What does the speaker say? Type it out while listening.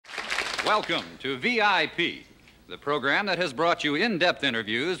Welcome to VIP, the program that has brought you in-depth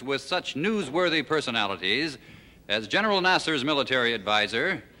interviews with such newsworthy personalities as General Nasser's military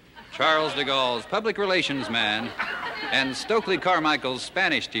advisor, Charles de Gaulle's public relations man, and Stokely Carmichael's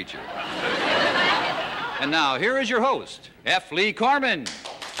Spanish teacher. And now, here is your host, F. Lee Corman.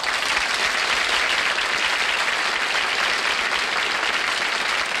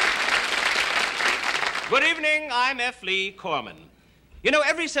 Good evening, I'm F. Lee Corman. You know,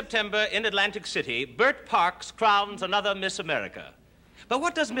 every September in Atlantic City, Bert Parks crowns another Miss America. But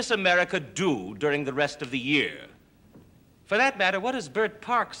what does Miss America do during the rest of the year? For that matter, what does Bert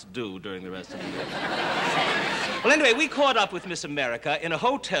Parks do during the rest of the year? Well, anyway, we caught up with Miss America in a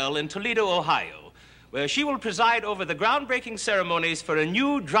hotel in Toledo, Ohio, where she will preside over the groundbreaking ceremonies for a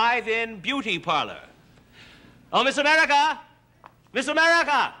new drive-in beauty parlor. Oh, Miss America! Miss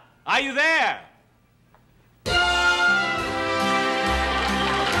America! Are you there?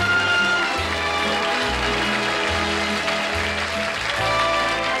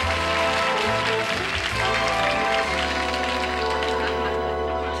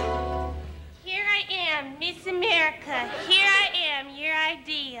 Miss America, here I am, your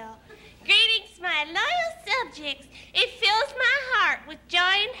ideal. Greetings, my loyal subjects. It fills my heart with joy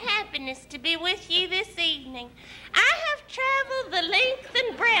and happiness to be with you this evening. I have traveled the length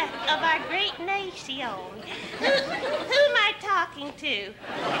and breadth of our great nation. Who am I talking to?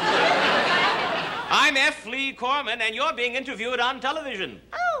 I'm F. Lee Corman, and you're being interviewed on television.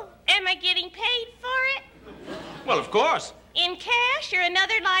 Oh, am I getting paid for it? Well, of course. In cash or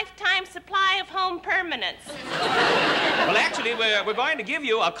another lifetime supply of home permanents? Well, actually, we're going to give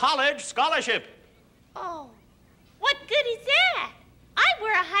you a college scholarship. Oh, what good is that? I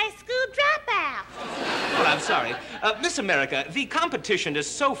were a high school dropout. Well, I'm sorry. Miss America, the competition is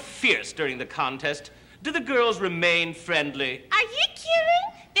so fierce during the contest. Do the girls remain friendly? Are you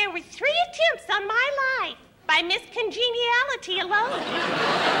kidding? There were 3 attempts on my life by Miss Congeniality alone.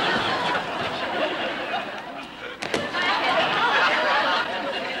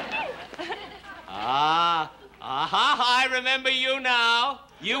 I remember you now.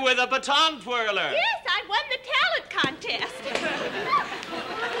 You were the baton twirler. Yes, I won the talent contest.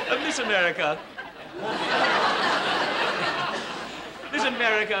 Miss America. Miss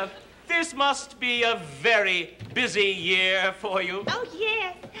America, this must be a very busy year for you. Oh,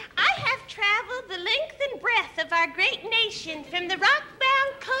 yes. I have traveled the length and breadth of our great nation from the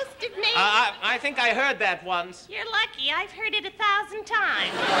rock-bound coast of Maine. I think I heard that once. You're lucky. I've heard it 1,000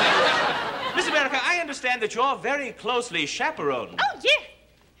 times. Miss America, I understand that you're very closely chaperoned. Oh, yes.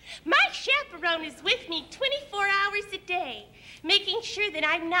 My chaperone is with me 24 hours a day, making sure that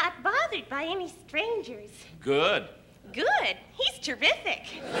I'm not bothered by any strangers. Good. Good. He's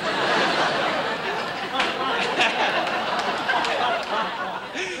terrific.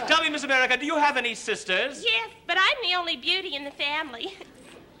 Tell me, Miss America, do you have any sisters? Yes, but I'm the only beauty in the family.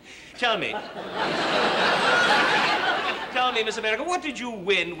 Tell me. Tell me, Miss America, what did you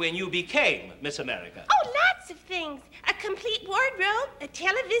win when you became Miss America? Oh, lots of things. A complete wardrobe, a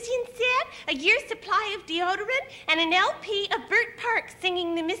television set, a year's supply of deodorant, and an LP of Bert Parks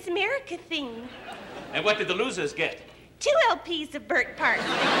singing the Miss America theme. And what did the losers get? 2 LPs of Bert Parks.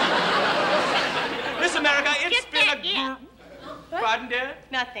 Miss America, it's been a... Yeah. Pardon, dear?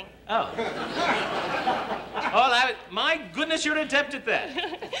 Nothing. Oh. Oh, my goodness, you're adept at that.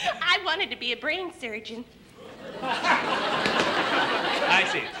 I wanted to be a brain surgeon. I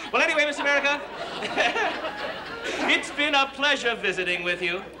see. Well, anyway, Miss America, it's been a pleasure visiting with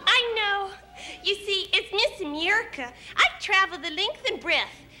you. I know. You see, it's Miss America. I've traveled the length and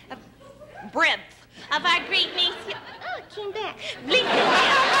breadth of our great nation. Oh, it came back.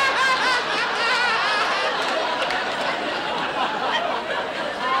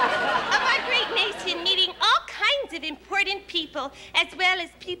 Of our great nation, meeting all kinds of important people, as well as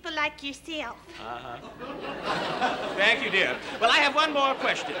people like yourself. Thank you, dear. Well, I have one more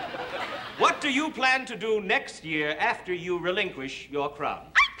question. What do you plan to do next year after you relinquish your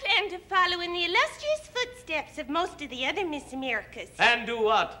crown? I plan to follow in the illustrious footsteps of most of the other Miss Americas. And do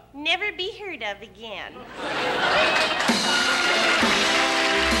what? Never be heard of again.